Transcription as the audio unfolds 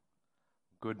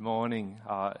Good morning.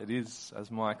 It is,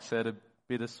 as Mike said, a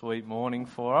bittersweet morning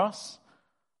for us.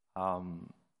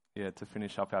 To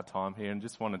finish up our time here, and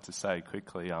just wanted to say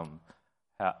quickly, how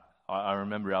I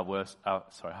remember our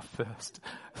first.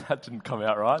 That didn't come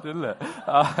out right, didn't it?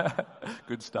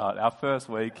 Good start. Our first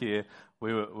week here,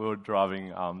 we were driving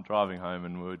home,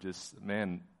 and we were just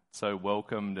so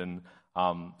welcomed and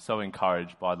so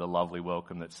encouraged by the lovely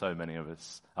welcome that so many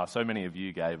of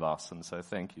you gave us, and so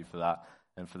thank you for that.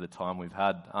 And for the time we've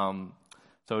had.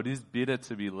 So it is bitter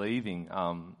to be leaving,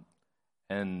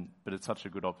 but it's such a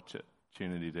good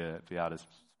opportunity to be able to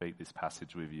speak this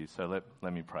passage with you. So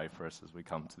let me pray for us as we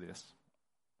come to this.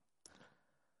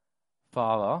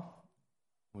 Father,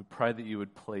 we pray that you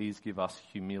would please give us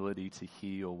humility to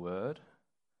hear your word,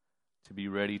 to be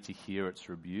ready to hear its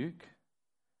rebuke,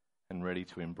 and ready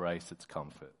to embrace its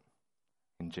comfort.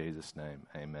 In Jesus' name,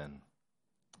 amen.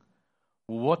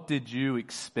 What did you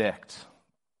expect?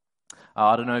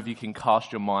 I don't know if you can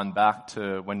cast your mind back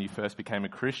to when you first became a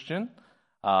Christian.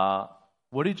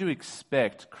 What did you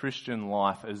expect Christian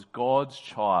life as God's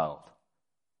child?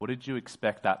 What did you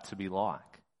expect that to be like?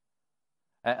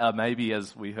 Maybe,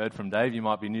 as we heard from Dave, you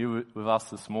might be new with us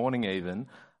this morning even,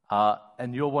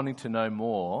 and you're wanting to know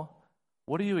more.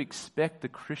 What do you expect the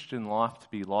Christian life to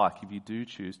be like if you do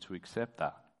choose to accept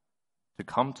that, to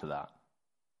come to that?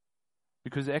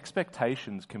 Because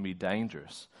expectations can be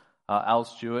dangerous. Al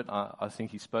Stewart, I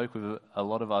think he spoke with a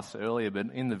lot of us earlier, but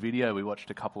in the video we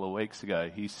watched a couple of weeks ago,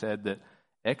 he said that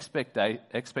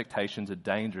expectations are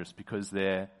dangerous because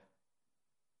they're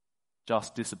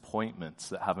just disappointments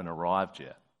that haven't arrived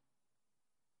yet.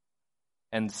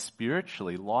 And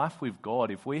spiritually, life with God,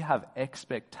 if we have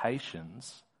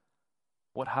expectations,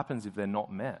 what happens if they're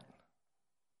not met?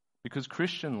 Because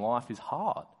Christian life is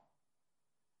hard.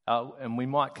 And we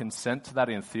might consent to that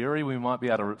in theory. We might be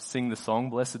able to sing the song,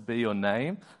 "Blessed be your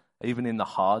name," even in the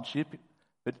hardship.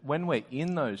 But when we're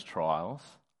in those trials,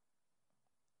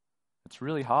 it's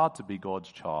really hard to be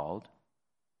God's child.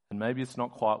 And maybe it's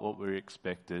not quite what we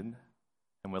expected,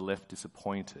 and we're left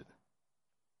disappointed.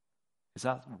 Is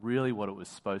that really what it was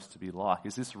supposed to be like?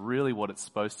 Is this really what it's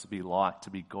supposed to be like to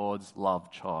be God's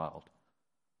loved child?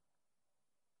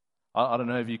 I don't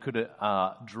know if you could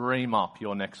dream up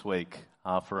your next week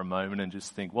for a moment and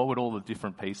just think, what would all the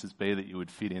different pieces be that you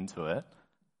would fit into it?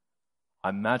 I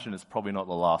imagine it's probably not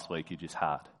the last week you just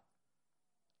had.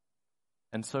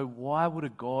 And so why would a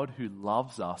God who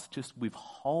loves us just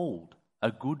withhold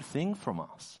a good thing from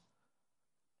us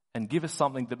and give us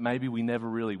something that maybe we never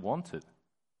really wanted?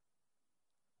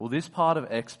 Well, this part of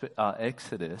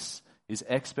Exodus is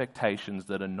expectations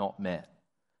that are not met.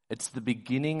 It's the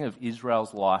beginning of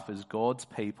Israel's life as God's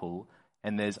people,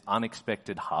 and there's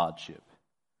unexpected hardship.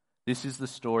 This is the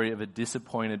story of a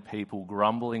disappointed people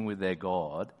grumbling with their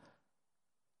God.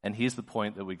 And here's the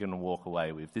point that we're going to walk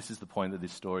away with. This is the point that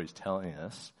this story is telling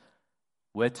us.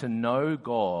 We're to know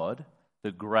God,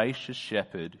 the gracious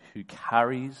shepherd who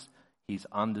carries his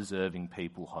undeserving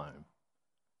people home.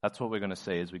 That's what we're going to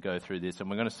see as we go through this. And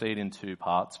we're going to see it in two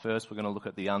parts. First, we're going to look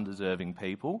at the undeserving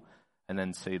people, and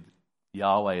then see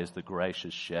Yahweh as the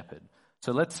gracious shepherd.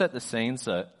 So let's set the scene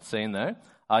though.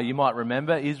 You might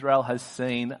remember Israel has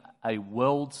seen a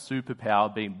world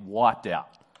superpower being wiped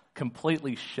out,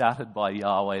 completely shattered by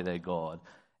Yahweh their God.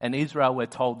 And Israel, we're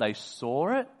told, they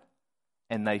saw it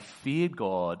and they feared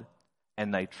God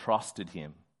and they trusted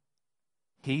him.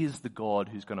 He is the God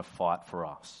who's going to fight for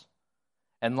us.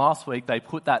 And last week they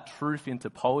put that truth into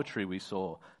poetry we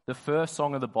saw. The first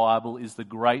song of the Bible is the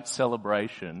great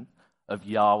celebration of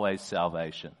Yahweh's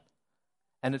salvation.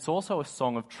 And it's also a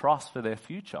song of trust for their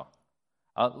future.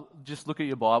 Just look at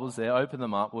your Bibles there, open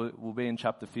them up. We'll be in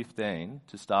chapter 15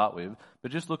 to start with.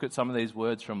 But just look at some of these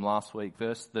words from last week.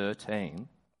 Verse 13.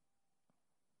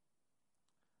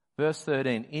 Verse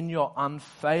 13, in your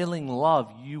unfailing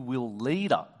love you will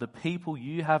lead up the people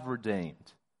you have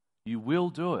redeemed. You will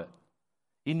do it.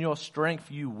 In your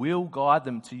strength you will guide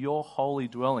them to your holy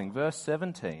dwelling. Verse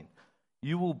 17,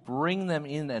 you will bring them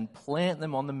in and plant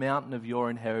them on the mountain of your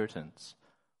inheritance.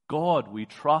 God, we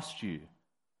trust you.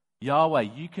 Yahweh,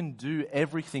 you can do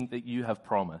everything that you have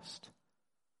promised.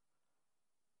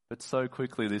 But so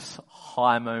quickly, this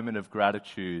high moment of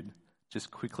gratitude just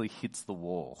quickly hits the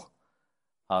wall.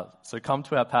 So come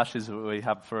to our passage that we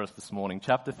have for us this morning.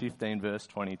 Chapter 15, verse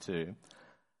 22.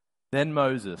 Then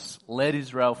Moses led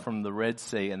Israel from the Red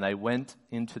Sea, and they went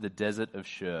into the desert of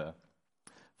Shur.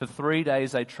 For 3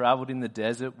 days they traveled in the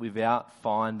desert without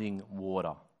finding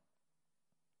water.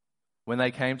 When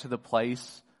they came to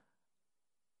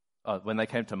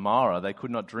Marah, they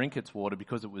could not drink its water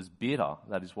because it was bitter.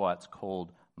 That is why it's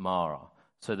called Marah.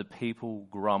 So the people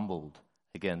grumbled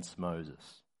against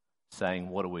Moses, saying,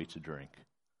 "What are we to drink?"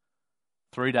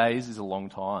 3 days is a long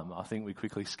time. I think we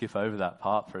quickly skip over that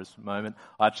part for a moment.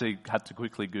 I actually had to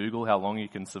quickly Google how long you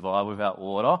can survive without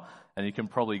water, and you can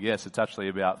probably guess it's actually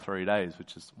about 3 days,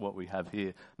 which is what we have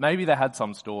here. Maybe they had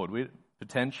some stored,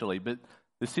 potentially, but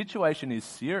the situation is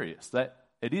serious. That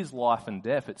it is life and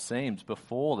death, it seems,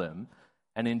 before them.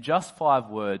 And in just 5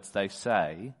 words, they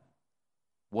say,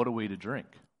 "What are we to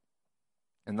drink?"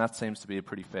 And that seems to be a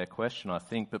pretty fair question, I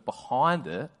think. But behind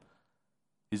it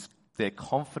is their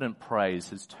confident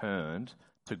praise has turned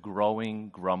to growing,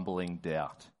 grumbling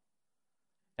doubt.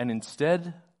 And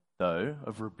instead, though,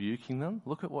 of rebuking them,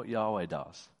 look at what Yahweh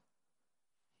does.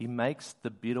 He makes the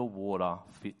bitter water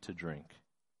fit to drink.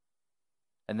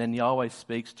 And then Yahweh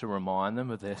speaks to remind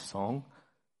them of their song.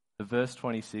 The verse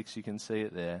 26, you can see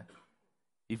it there.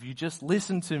 If you just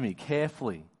listen to me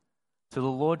carefully, to the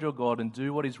Lord your God, and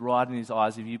do what is right in his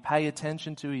eyes, if you pay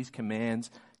attention to his commands,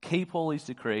 keep all his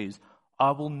decrees,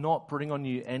 I will not bring on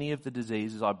you any of the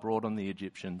diseases I brought on the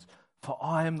Egyptians, for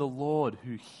I am the Lord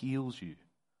who heals you.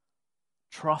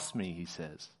 Trust me, he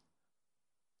says.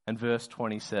 And verse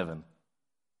 27,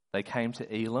 they came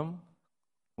to Elim,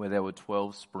 where there were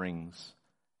 12 springs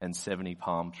and 70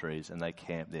 palm trees, and they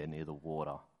camped there near the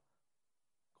water.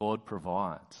 God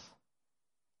provides.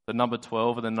 The number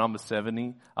 12 and the number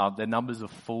 70, they're numbers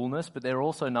of fullness, but they're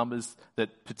also numbers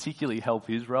that particularly help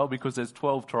Israel because there's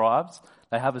 12 tribes.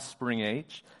 They have a spring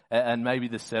each, and maybe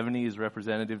the 70 is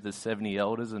representative of the 70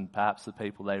 elders and perhaps the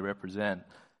people they represent.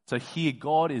 So here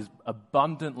God is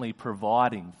abundantly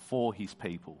providing for his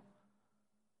people.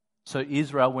 So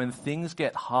Israel, when things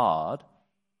get hard,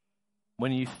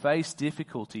 when you face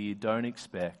difficulty you don't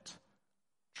expect,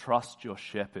 trust your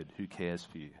shepherd who cares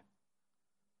for you.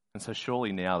 And so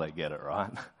surely now they get it,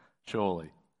 right? Surely.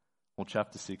 Well,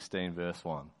 chapter 16, verse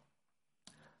 1.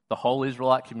 The whole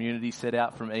Israelite community set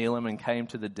out from Elim and came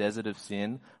to the desert of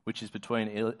Sin, which is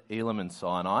between Elim and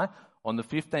Sinai, on the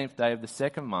 15th day of the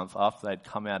 2nd month after they'd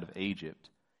come out of Egypt.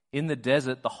 In the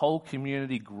desert, the whole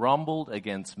community grumbled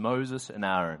against Moses and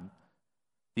Aaron.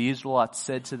 The Israelites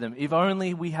said to them, "If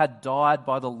only we had died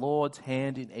by the Lord's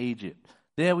hand in Egypt.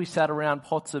 There we sat around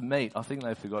pots of meat." I think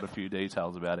they forgot a few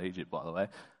details about Egypt, by the way.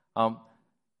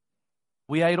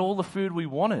 We ate all the food we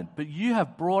wanted, but you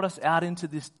have brought us out into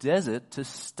this desert to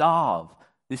starve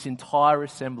this entire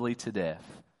assembly to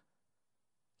death.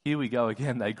 Here we go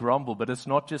again, they grumble, but it's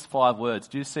not just 5 words.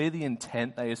 Do you see the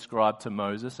intent they ascribe to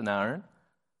Moses and Aaron?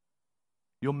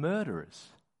 You're murderers.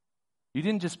 You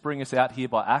didn't just bring us out here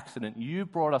by accident, you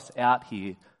brought us out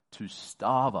here to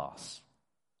starve us.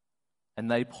 And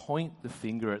they point the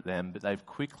finger at them, but they've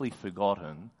quickly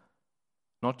forgotten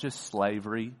not just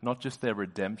slavery, not just their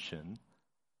redemption,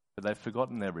 but they've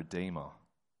forgotten their Redeemer.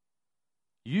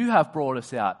 You have brought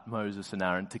us out, Moses and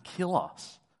Aaron, to kill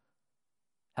us.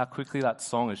 How quickly that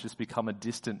song has just become a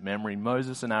distant memory.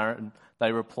 Moses and Aaron,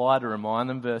 they reply to remind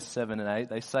them, verse 7 and 8,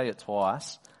 they say it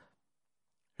twice.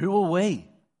 Who are we?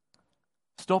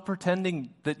 Stop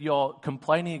pretending that you're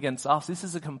complaining against us. This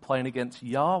is a complaint against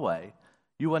Yahweh.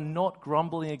 You are not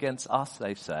grumbling against us,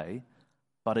 they say,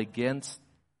 but against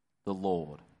the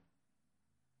Lord.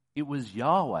 It was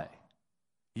Yahweh.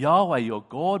 Yahweh, your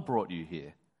God, brought you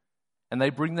here. And they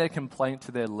bring their complaint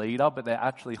to their leader, but they're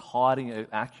actually hiding an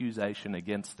accusation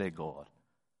against their God.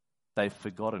 They've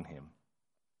forgotten him.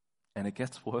 And it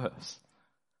gets worse.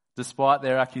 Despite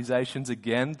their accusations,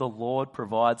 again, the Lord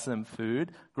provides them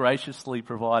food, graciously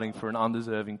providing for an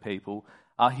undeserving people.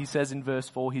 He says in verse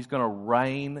 4, he's going to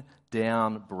rain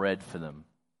down bread for them.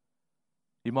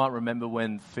 You might remember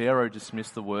when Pharaoh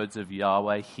dismissed the words of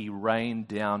Yahweh, he rained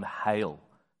down hail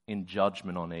in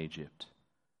judgment on Egypt.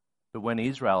 But when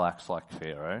Israel acts like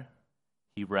Pharaoh,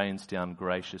 he rains down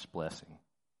gracious blessing.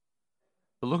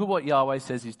 But look at what Yahweh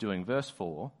says he's doing. Verse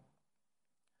 4,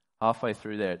 halfway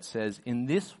through there, it says, "In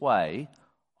this way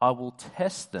I will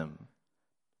test them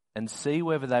and see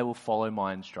whether they will follow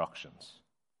my instructions."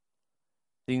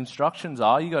 The instructions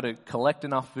are, you got to collect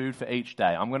enough food for each day.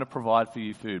 I'm going to provide for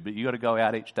you food, but you got to go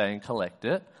out each day and collect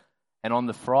it. And on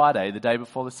the Friday, the day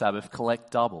before the Sabbath,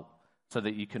 collect double so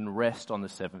that you can rest on the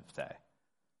 7th day.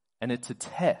 And it's a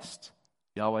test.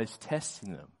 Yahweh's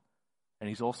testing them. And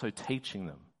he's also teaching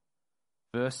them.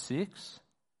 Verse 6,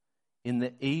 in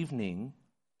the evening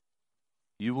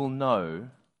you will know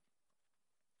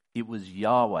it was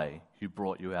Yahweh who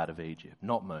brought you out of Egypt,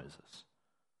 not Moses.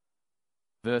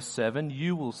 Verse 7,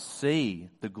 you will see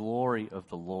the glory of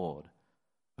the Lord.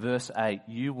 Verse 8,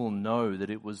 you will know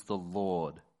that it was the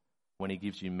Lord when he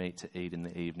gives you meat to eat in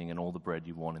the evening and all the bread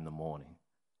you want in the morning.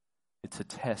 It's a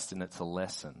test and it's a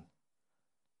lesson.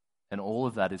 And all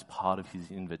of that is part of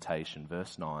his invitation.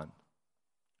 Verse 9,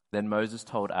 Then Moses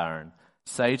told Aaron,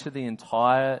 "Say to the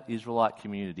entire Israelite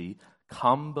community,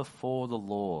 'Come before the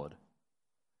Lord.'"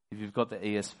 If you've got the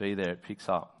ESV there, it picks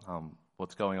up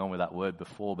what's going on with that word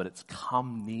before, but it's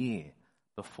 "come near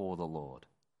before the Lord."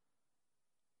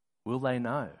 Will they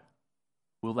know?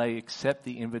 Will they accept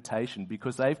the invitation?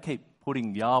 Because they keep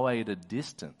putting Yahweh at a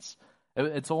distance.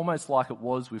 It's almost like it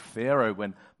was with Pharaoh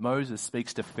when Moses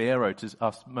speaks to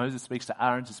Moses speaks to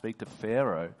Aaron to speak to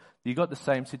Pharaoh. You got the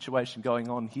same situation going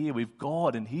on here with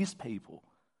God and his people.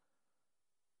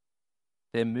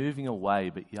 They're moving away,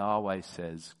 but Yahweh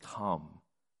says, "Come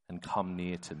and come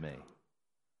near to me."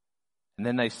 And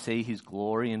then they see his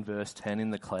glory in verse 10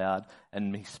 in the cloud,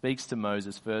 and he speaks to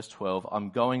Moses, verse 12, "I'm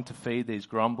going to feed these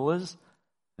grumblers.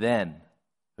 Then,"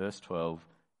 verse 12,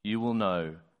 "you will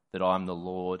know that I'm the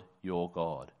Lord your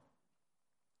God."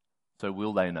 So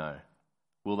will they know?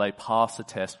 Will they pass the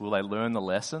test? Will they learn the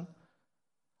lesson?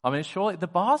 I mean, surely the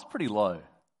bar's pretty low.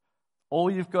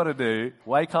 All you've got to do,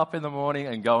 wake up in the morning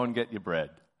and go and get your bread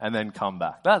and then come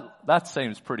back. That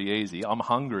seems pretty easy. I'm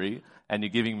hungry and you're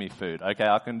giving me food. Okay,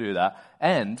 I can do that.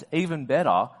 And even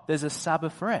better, there's a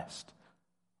Sabbath rest.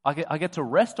 I get to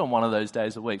rest on one of those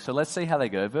days a week. So let's see how they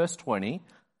go. Verse 20,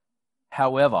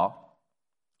 "However,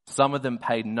 some of them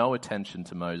paid no attention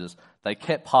to Moses. They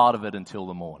kept part of it until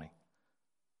the morning."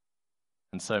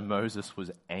 And so Moses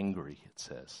was angry, it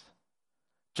says.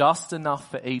 Just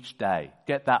enough for each day.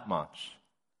 Get that much.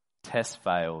 Test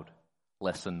failed.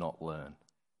 Lesson not learned.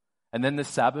 And then the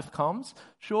Sabbath comes.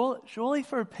 Surely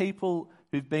for people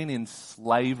who've been in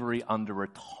slavery under a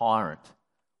tyrant,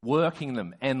 working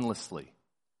them endlessly,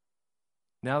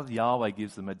 now Yahweh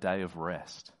gives them a day of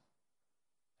rest.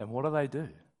 And what do?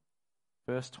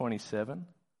 Verse 27,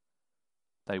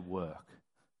 they work.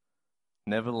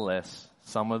 Nevertheless,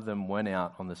 some of them went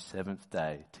out on the seventh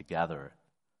day to gather it.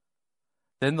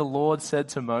 Then the Lord said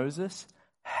to Moses,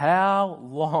 "How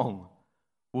long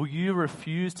will you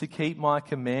refuse to keep my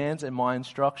commands and my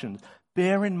instructions?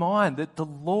 Bear in mind that the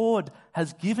Lord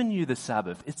has given you the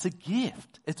Sabbath. It's a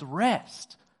gift. It's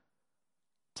rest."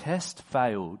 Test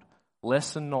failed,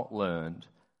 lesson not learned.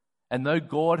 And though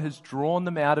God has drawn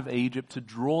them out of Egypt to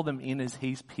draw them in as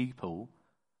his people,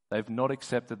 they've not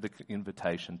accepted the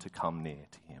invitation to come near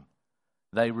to him.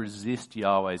 They resist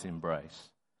Yahweh's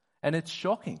embrace. And it's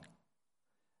shocking.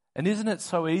 And isn't it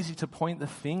so easy to point the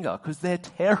finger? Because they're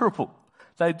terrible.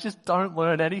 They just don't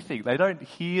learn anything. They don't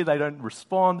hear, they don't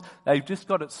respond. They've just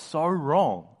got it so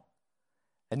wrong.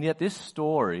 And yet this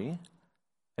story,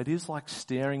 it is like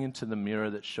staring into the mirror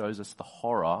that shows us the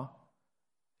horror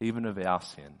even of our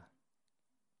sin.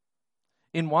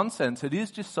 In one sense, it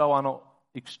is just so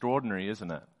extraordinary,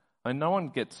 isn't it? I mean, no one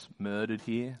gets murdered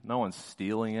here. No one's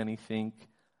stealing anything.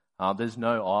 There's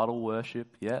no idol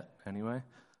worship yet, anyway.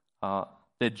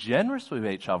 They're generous with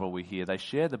each other, we hear. They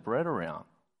share the bread around.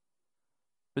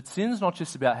 But sin's not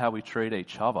just about how we treat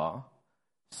each other.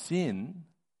 Sin,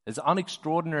 as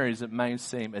unextraordinary as it may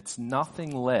seem, it's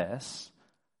nothing less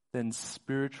than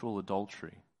spiritual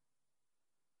adultery.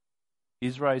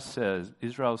 Israel's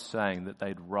saying that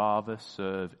they'd rather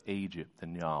serve Egypt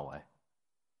than Yahweh.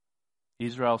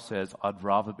 Israel says, "I'd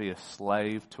rather be a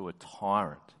slave to a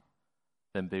tyrant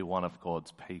than be one of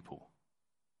God's people."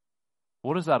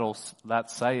 What does that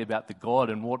say about the God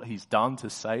and what he's done to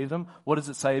save them? What does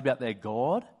it say about their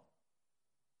God?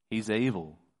 He's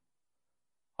evil.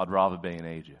 I'd rather be in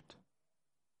Egypt.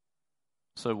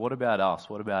 So what about us?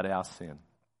 What about our sin?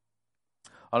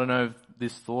 I don't know if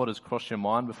this thought has crossed your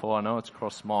mind before. I know it's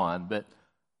crossed mine, but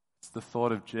it's the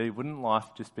thought of, wouldn't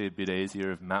life just be a bit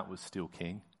easier if Matt was still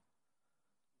king?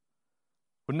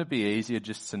 Wouldn't it be easier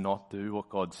just to not do what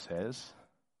God says?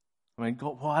 I mean,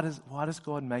 God, why does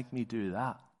God make me do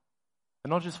that? And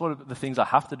not just what the things I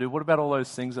have to do. What about all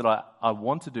those things that I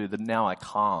want to do that now I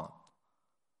can't?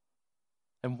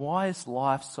 And why is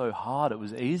life so hard? It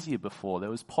was easier before. There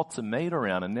was pots of meat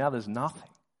around and now there's nothing.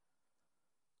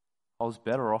 I was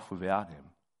better off without him.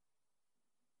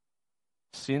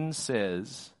 Sin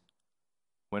says,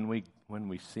 when we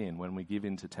sin, when we give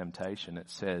in to temptation,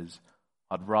 it says,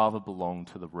 I'd rather belong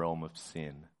to the realm of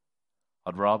sin.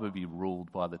 I'd rather be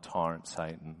ruled by the tyrant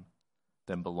Satan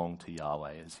than belong to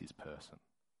Yahweh as his person.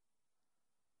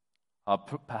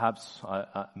 Perhaps,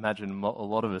 I imagine a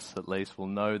lot of us at least will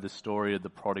know the story of the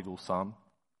prodigal son.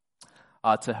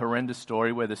 It's a horrendous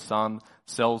story where the son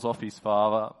sells off his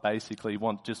father, basically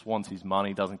just wants his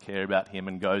money, doesn't care about him,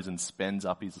 and goes and spends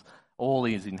up all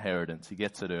his inheritance. He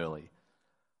gets it early.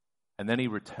 And then he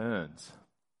returns.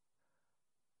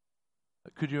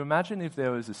 Could you imagine if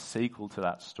there was a sequel to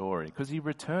that story? Because he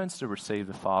returns to receive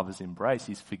the father's embrace.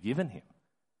 He's forgiven him.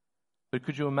 But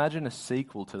could you imagine a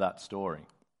sequel to that story?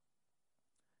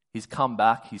 He's come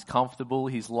back, he's comfortable,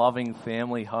 he's loving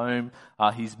family home,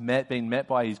 he's been met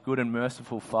by his good and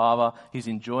merciful Father, he's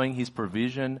enjoying his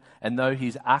provision, and though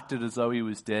he's acted as though he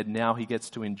was dead, now he gets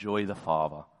to enjoy the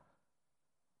Father.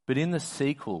 But in the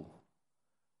sequel,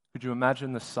 could you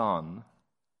imagine the son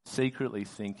secretly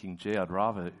thinking, gee, I'd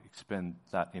rather expend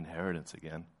that inheritance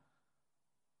again.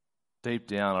 Deep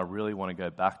down, I really want to go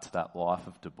back to that life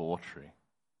of debauchery,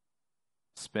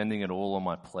 spending it all on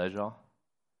my pleasure,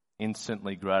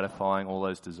 instantly gratifying all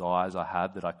those desires I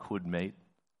had that I could meet.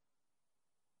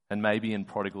 And maybe in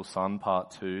Prodigal Son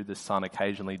Part 2, the son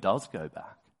occasionally does go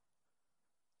back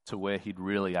to where he'd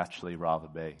really actually rather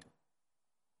be.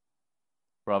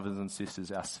 Brothers and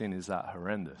sisters, our sin is that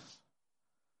horrendous.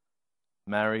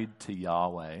 Married to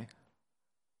Yahweh,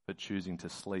 but choosing to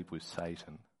sleep with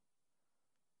Satan.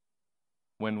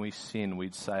 When we sin,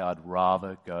 we'd say, I'd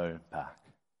rather go back.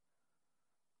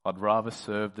 I'd rather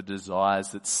serve the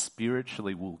desires that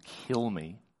spiritually will kill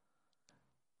me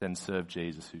than serve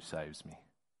Jesus who saves me.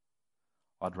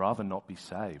 I'd rather not be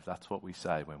saved. That's what we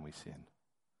say when we sin.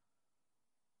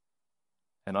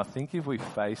 And I think if we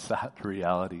face that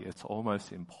reality, it's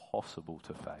almost impossible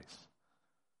to face.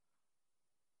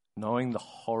 Knowing the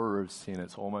horror of sin,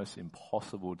 it's almost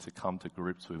impossible to come to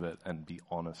grips with it and be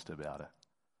honest about it.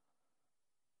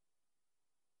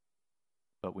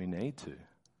 But we need to.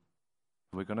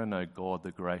 If we're going to know God,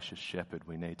 the gracious shepherd,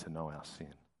 we need to know our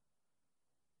sin.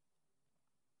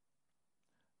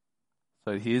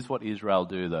 So here's what Israel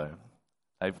do though.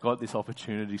 They've got this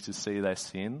opportunity to see their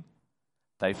sin.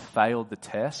 They failed the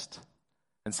test.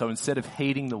 And so instead of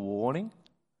heeding the warning,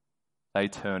 they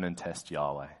turn and test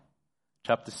Yahweh.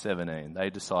 Chapter 17,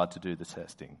 they decide to do the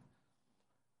testing.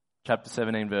 Chapter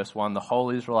 17, verse 1, the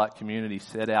whole Israelite community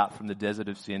set out from the desert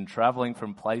of Sin, traveling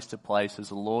from place to place as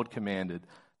the Lord commanded.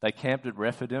 They camped at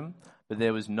Rephidim, but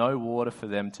there was no water for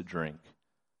them to drink.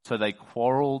 So they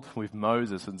quarreled with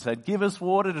Moses and said, give us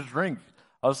water to drink.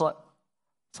 I was like,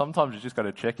 sometimes you just got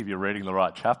to check if you're reading the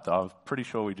right chapter. I was pretty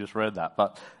sure we just read that,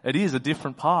 but it is a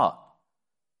different part.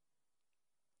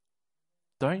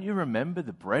 Don't you remember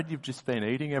the bread you've just been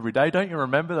eating every day? Don't you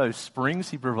remember those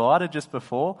springs he provided just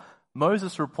before?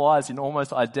 Moses replies in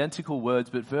almost identical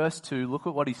words, but verse 2, look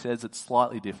at what he says, it's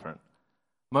slightly different.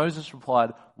 Moses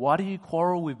replied, why do you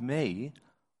quarrel with me?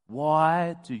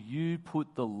 Why do you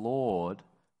put the Lord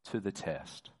to the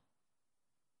test?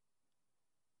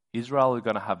 Israel are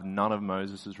going to have none of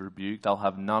Moses' rebuke. They'll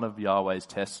have none of Yahweh's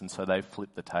tests, and so they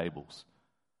flip the tables.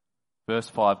 Verse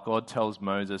 5, God tells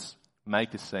Moses,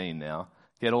 make a scene now.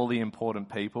 Get all the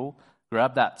important people,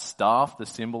 grab that staff, the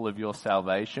symbol of your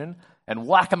salvation, and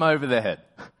whack them over the head.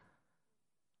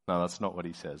 No, that's not what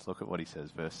he says. Look at what he says,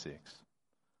 verse 6.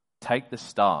 Take the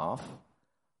staff,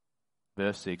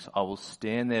 verse 6, I will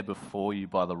stand there before you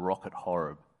by the rock at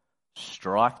Horeb.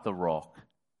 Strike the rock,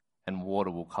 and water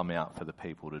will come out for the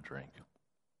people to drink.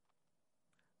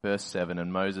 Verse 7,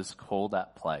 and Moses called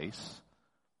that place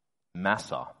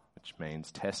Massah, which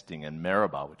means testing, and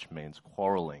Meribah, which means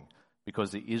quarreling,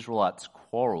 because the Israelites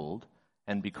quarreled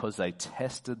and because they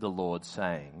tested the Lord,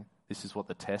 saying, this is what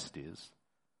the test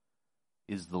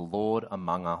is the Lord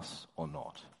among us or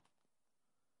not?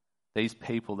 These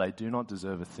people, they do not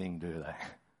deserve a thing, do they?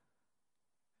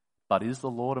 But is the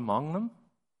Lord among them?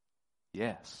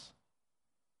 Yes.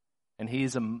 And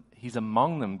he's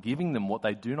among them, giving them what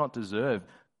they do not deserve.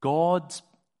 God's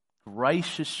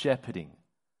gracious shepherding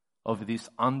of this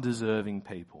undeserving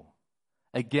people.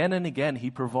 Again and again, he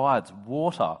provides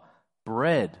water,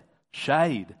 bread,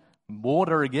 shade,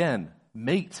 water again,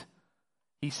 meat.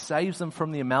 He saves them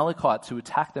from the Amalekites who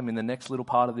attack them in the next little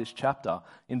part of this chapter.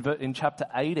 In chapter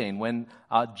 18, when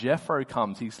Jethro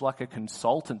comes, he's like a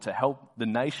consultant to help the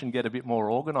nation get a bit more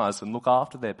organized and look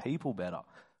after their people better.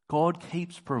 God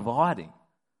keeps providing,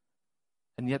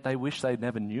 and yet they wish they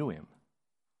never knew him.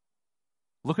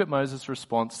 Look at Moses'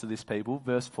 response to this people,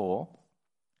 verse 4.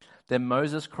 Then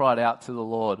Moses cried out to the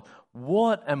Lord,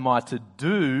 what am I to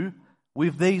do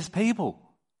with these people?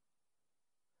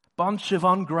 Bunch of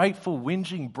ungrateful,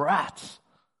 whinging brats.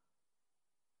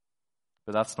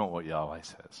 But that's not what Yahweh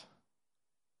says.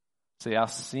 See, our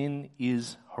sin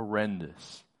is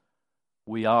horrendous.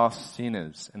 We are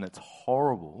sinners, and it's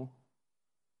horrible.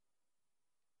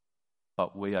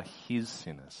 But we are his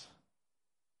sinners.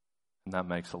 And that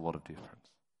makes a lot of difference.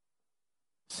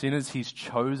 Sinners he's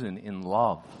chosen in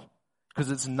love.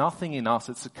 Because it's nothing in us.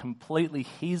 It's completely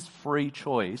his free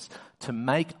choice to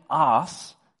make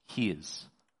us his.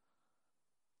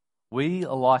 We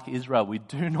are like Israel. We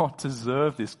do not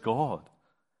deserve this God.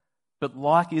 But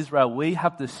like Israel, we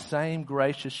have the same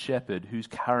gracious shepherd who's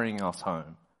carrying us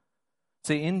home.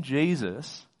 See, in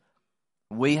Jesus,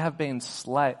 We've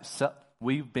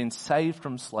been saved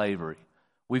from slavery.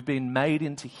 We've been made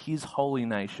into his holy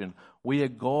nation. We are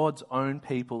God's own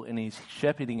people, and he's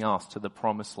shepherding us to the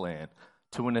promised land,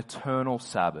 to an eternal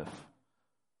Sabbath.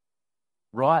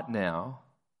 Right now,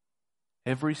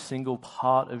 every single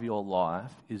part of your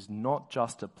life is not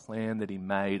just a plan that he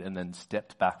made and then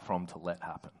stepped back from to let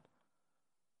happen.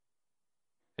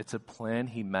 It's a plan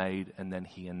he made and then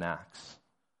he enacts.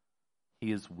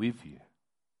 He is with you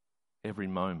every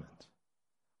moment,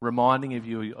 reminding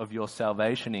you of your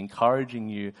salvation, encouraging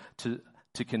you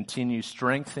to continue,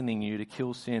 strengthening you to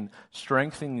kill sin,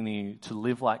 strengthening you to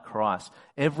live like Christ.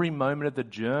 Every moment of the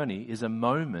journey is a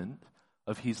moment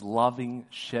of his loving,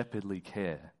 shepherdly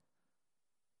care.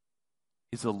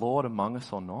 Is the Lord among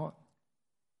us or not?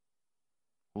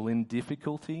 Well, in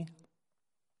difficulty,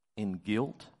 in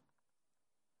guilt,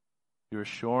 your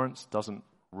assurance doesn't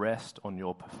rest on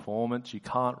your performance. You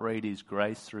can't read his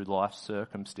grace through life's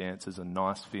circumstances and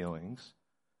nice feelings.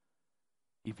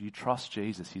 If you trust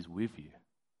Jesus, he's with you.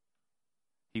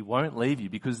 He won't leave you,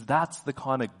 because that's the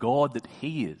kind of God that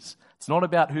he is. It's not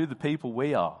about who the people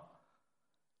we are.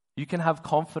 You can have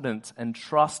confidence and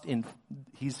trust in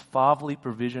his fatherly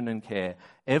provision and care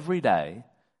every day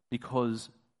because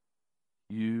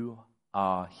you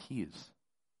are his.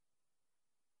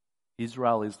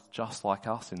 Israel is just like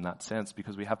us in that sense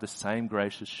because we have the same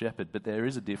gracious shepherd, but there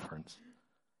is a difference.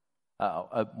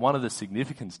 One of the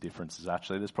significant differences,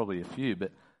 actually, there's probably a few,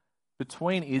 but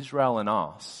between Israel and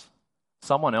us,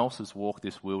 someone else has walked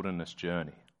this wilderness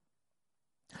journey.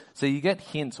 So you get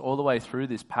hints all the way through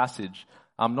this passage,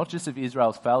 not just of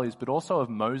Israel's failures, but also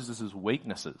of Moses'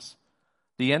 weaknesses.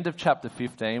 The end of chapter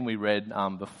 15 we read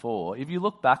before, if you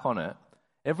look back on it,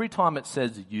 every time it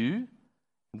says you,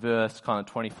 verse kind of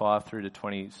 25 through to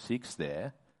 26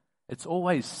 there, it's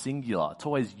always singular. It's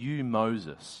always you,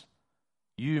 Moses.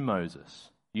 You, Moses.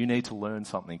 You need to learn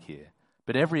something here.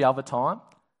 But every other time,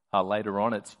 later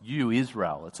on, it's you,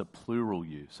 Israel. It's a plural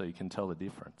you, so you can tell the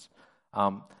difference.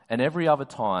 And every other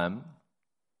time,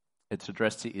 it's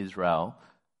addressed to Israel.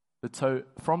 But so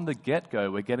from the get-go,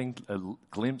 we're getting a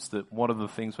glimpse that one of the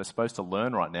things we're supposed to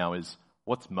learn right now is,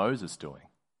 what's Moses doing?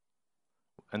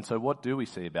 And so what do we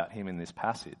see about him in this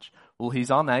passage? Well, he's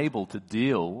unable to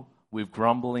deal with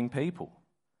grumbling people.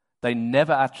 They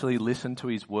never actually listen to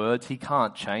his words. He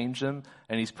can't change them,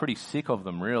 and he's pretty sick of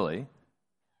them, really.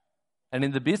 And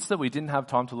in the bits that we didn't have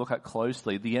time to look at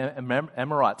closely, the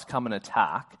Amorites come and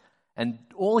attack, and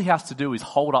all he has to do is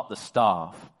hold up the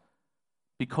staff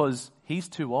because he's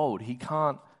too old. He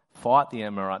can't fight the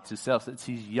Amorites himself. It's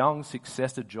his young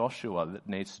successor Joshua that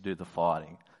needs to do the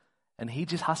fighting. And he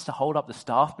just has to hold up the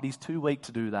staff, but he's too weak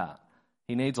to do that.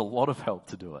 He needs a lot of help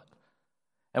to do it.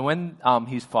 And when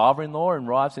his father-in-law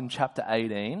arrives in chapter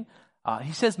 18,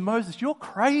 he says, Moses, you're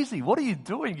crazy. What are you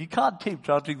doing? You can't keep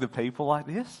judging the people like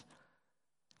this.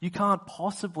 You can't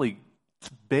possibly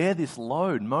bear this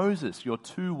load. Moses, you're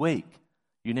too weak.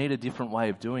 You need a different way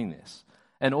of doing this.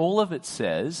 And all of it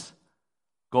says,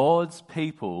 God's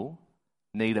people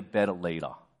need a better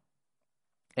leader.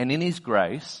 And in his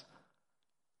grace,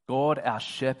 God, our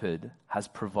shepherd, has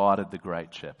provided the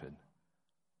great shepherd.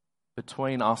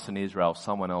 Between us and Israel,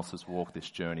 someone else has walked this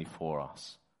journey for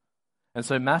us. And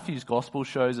so Matthew's gospel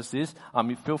shows us this.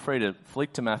 Feel free to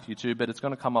flick to Matthew 2, but it's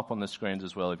going to come up on the screens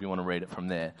as well if you want to read it from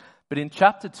there. But in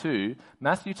chapter 2,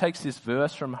 Matthew takes this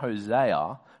verse from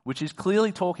Hosea, which is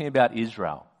clearly talking about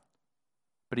Israel,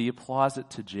 but he applies it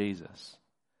to Jesus.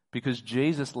 Because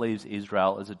Jesus leaves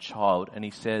Israel as a child, and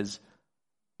he says,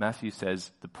 Matthew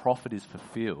says, the prophet is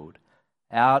fulfilled.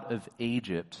 Out of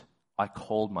Egypt I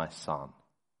called my son.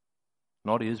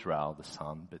 Not Israel the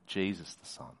son, but Jesus the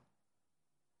son.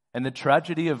 And the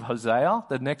tragedy of Hosea,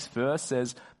 the next verse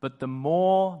says, but the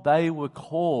more they were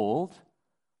called,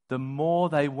 the more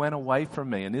they went away from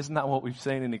me. And isn't that what we've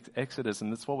seen in Exodus?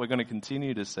 And that's what we're going to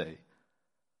continue to see.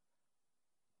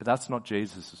 But that's not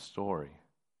Jesus' story.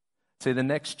 See, the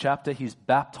next chapter, he's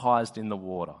baptized in the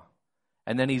water.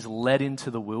 And then he's led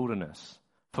into the wilderness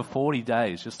for 40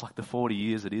 days, just like the 40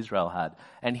 years that Israel had.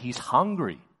 And he's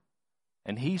hungry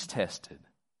and he's tested.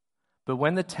 But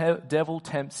when the devil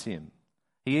tempts him,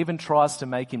 he even tries to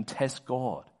make him test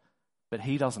God, but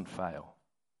he doesn't fail.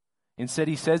 Instead,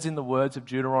 he says in the words of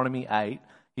Deuteronomy 8,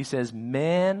 he says,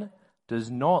 man does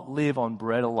not live on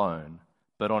bread alone,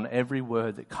 but on every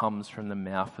word that comes from the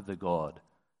mouth of God.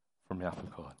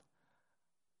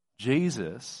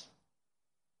 Jesus,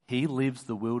 he lives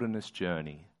the wilderness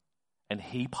journey and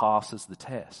he passes the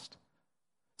test.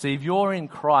 See, if you're in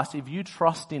Christ, if you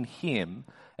trust in him,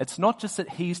 it's not just that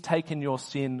he's taken your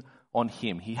sin on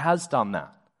him. He has done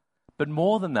that. But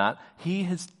more than that, he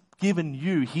has given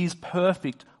you his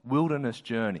perfect wilderness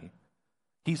journey.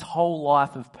 His whole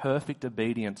life of perfect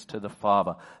obedience to the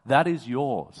Father. That is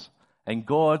yours. And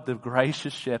God, the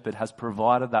gracious shepherd, has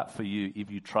provided that for you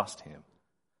if you trust him.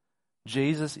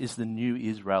 Jesus is the new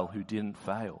Israel who didn't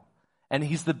fail. And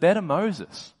he's the better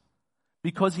Moses.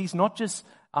 Because he's not just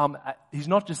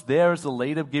there as the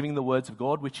leader giving the words of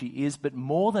God, which he is, but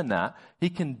more than that, he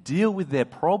can deal with their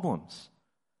problems.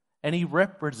 And he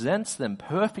represents them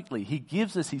perfectly. He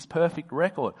gives us his perfect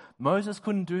record. Moses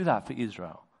couldn't do that for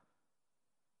Israel.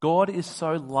 God is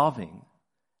so loving,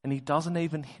 and he doesn't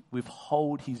even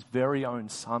withhold his very own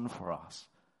son for us.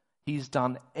 He's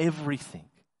done everything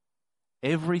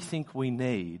we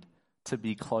need to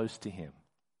be close to him,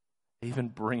 even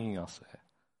bringing us there.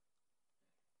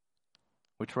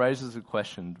 Which raises a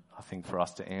question, I think, for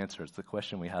us to answer. It's the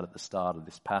question we had at the start of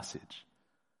this passage.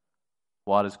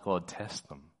 Why does God test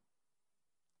them?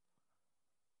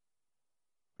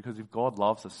 Because if God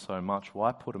loves us so much,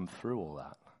 why put him through all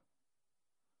that?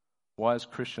 Why is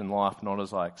Christian life not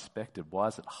as I expected? Why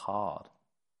is it hard?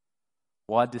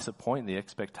 Why disappoint the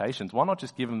expectations? Why not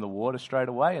just give him the water straight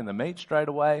away and the meat straight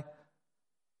away?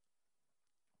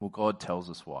 Well, God tells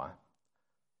us why.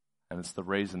 And it's the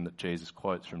reason that Jesus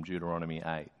quotes from Deuteronomy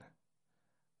 8.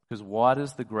 Because why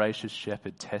does the gracious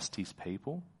shepherd test his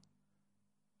people?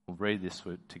 We'll read this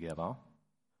together.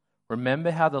 Remember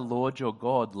how the Lord your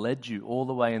God led you all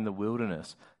the way in the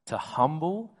wilderness to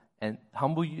humble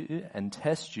you and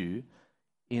test you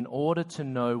in order to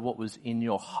know what was in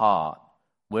your heart,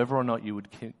 whether or not you would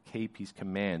keep his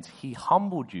commands. He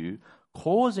humbled you,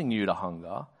 causing you to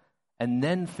hunger, and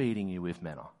then feeding you with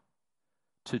manna,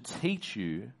 to teach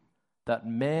you that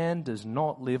man does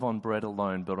not live on bread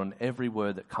alone, but on every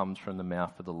word that comes from the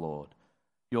mouth of the Lord.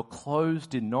 Your clothes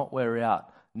did not wear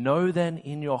out. Know then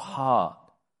in your heart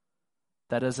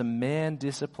that as a man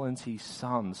disciplines his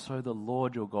son, so the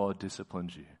Lord your God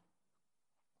disciplines you.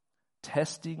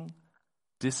 Testing,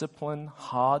 discipline,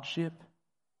 hardship,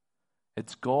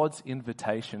 it's God's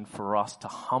invitation for us to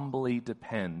humbly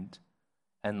depend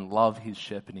and love his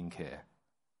shepherding care.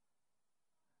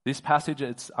 This passage,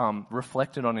 it's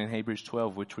reflected on in Hebrews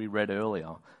 12, which we read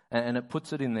earlier, and it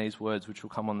puts it in these words, which will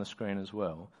come on the screen as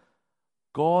well.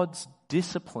 God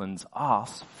disciplines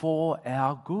us for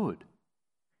our good,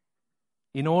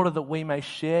 in order that we may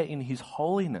share in his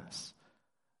holiness.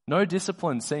 No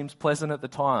discipline seems pleasant at the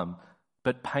time,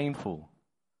 but painful.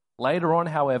 Later on,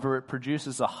 however, it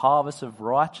produces a harvest of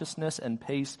righteousness and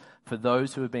peace for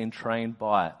those who have been trained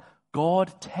by it.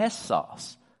 God tests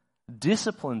us,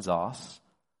 disciplines us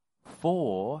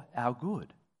for our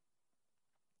good.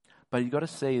 But you've got to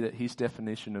see that his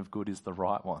definition of good is the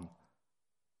right one.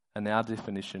 And our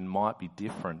definition might be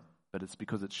different, but it's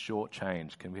because it's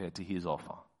shortchanged compared to his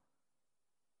offer.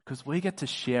 Because we get to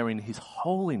share in his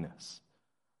holiness.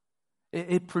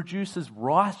 It produces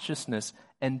righteousness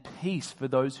and peace for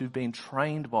those who've been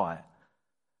trained by it.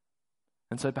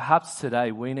 And so perhaps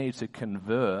today we need to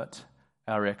convert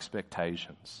our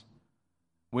expectations.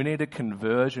 We need a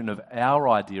conversion of our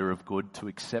idea of good to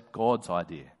accept God's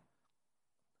idea.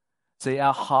 See,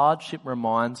 our hardship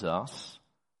reminds us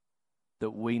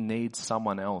that we need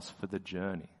someone else for the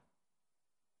journey.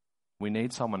 We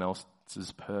need someone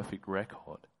else's perfect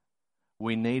record.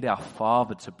 We need our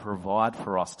Father to provide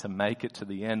for us to make it to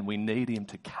the end. We need him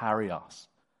to carry us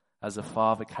as a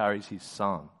father carries his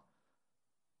son.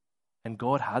 And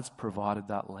God has provided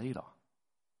that leader.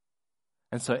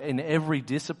 And so in every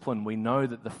discipline, we know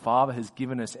that the Father has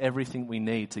given us everything we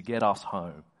need to get us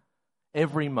home.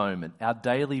 Every moment, our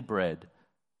daily bread.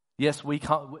 Yes,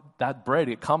 that bread,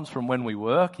 it comes from when we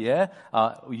work, yeah?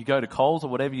 You go to Coles or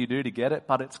whatever you do to get it,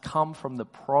 but it's come from the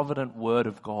provident word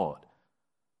of God.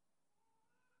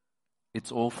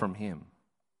 It's all from him.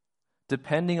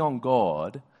 Depending on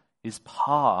God is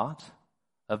part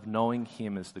of knowing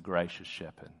him as the gracious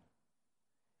shepherd.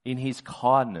 In his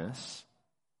kindness,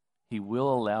 he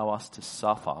will allow us to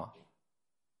suffer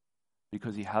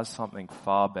because he has something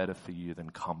far better for you than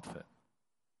comfort.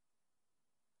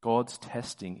 God's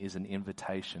testing is an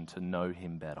invitation to know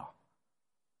him better.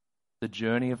 The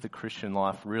journey of the Christian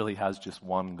life really has just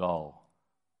one goal.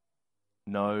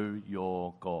 Know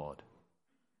your God.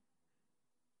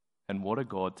 And what a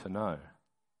God to know.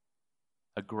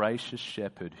 A gracious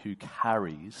shepherd who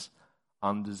carries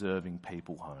undeserving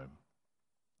people home.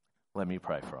 Let me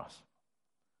pray for us.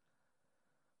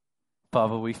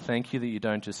 Father, we thank you that you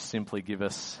don't just simply give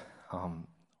us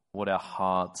what our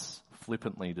hearts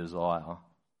flippantly desire,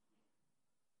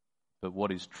 but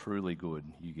what is truly good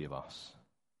you give us.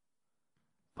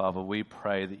 Father, we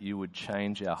pray that you would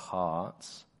change our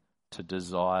hearts to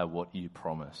desire what you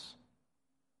promise.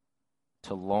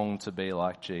 to long to be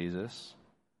like Jesus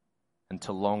and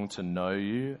to long to know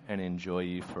you and enjoy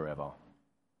you forever.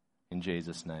 In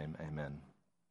Jesus' name, amen.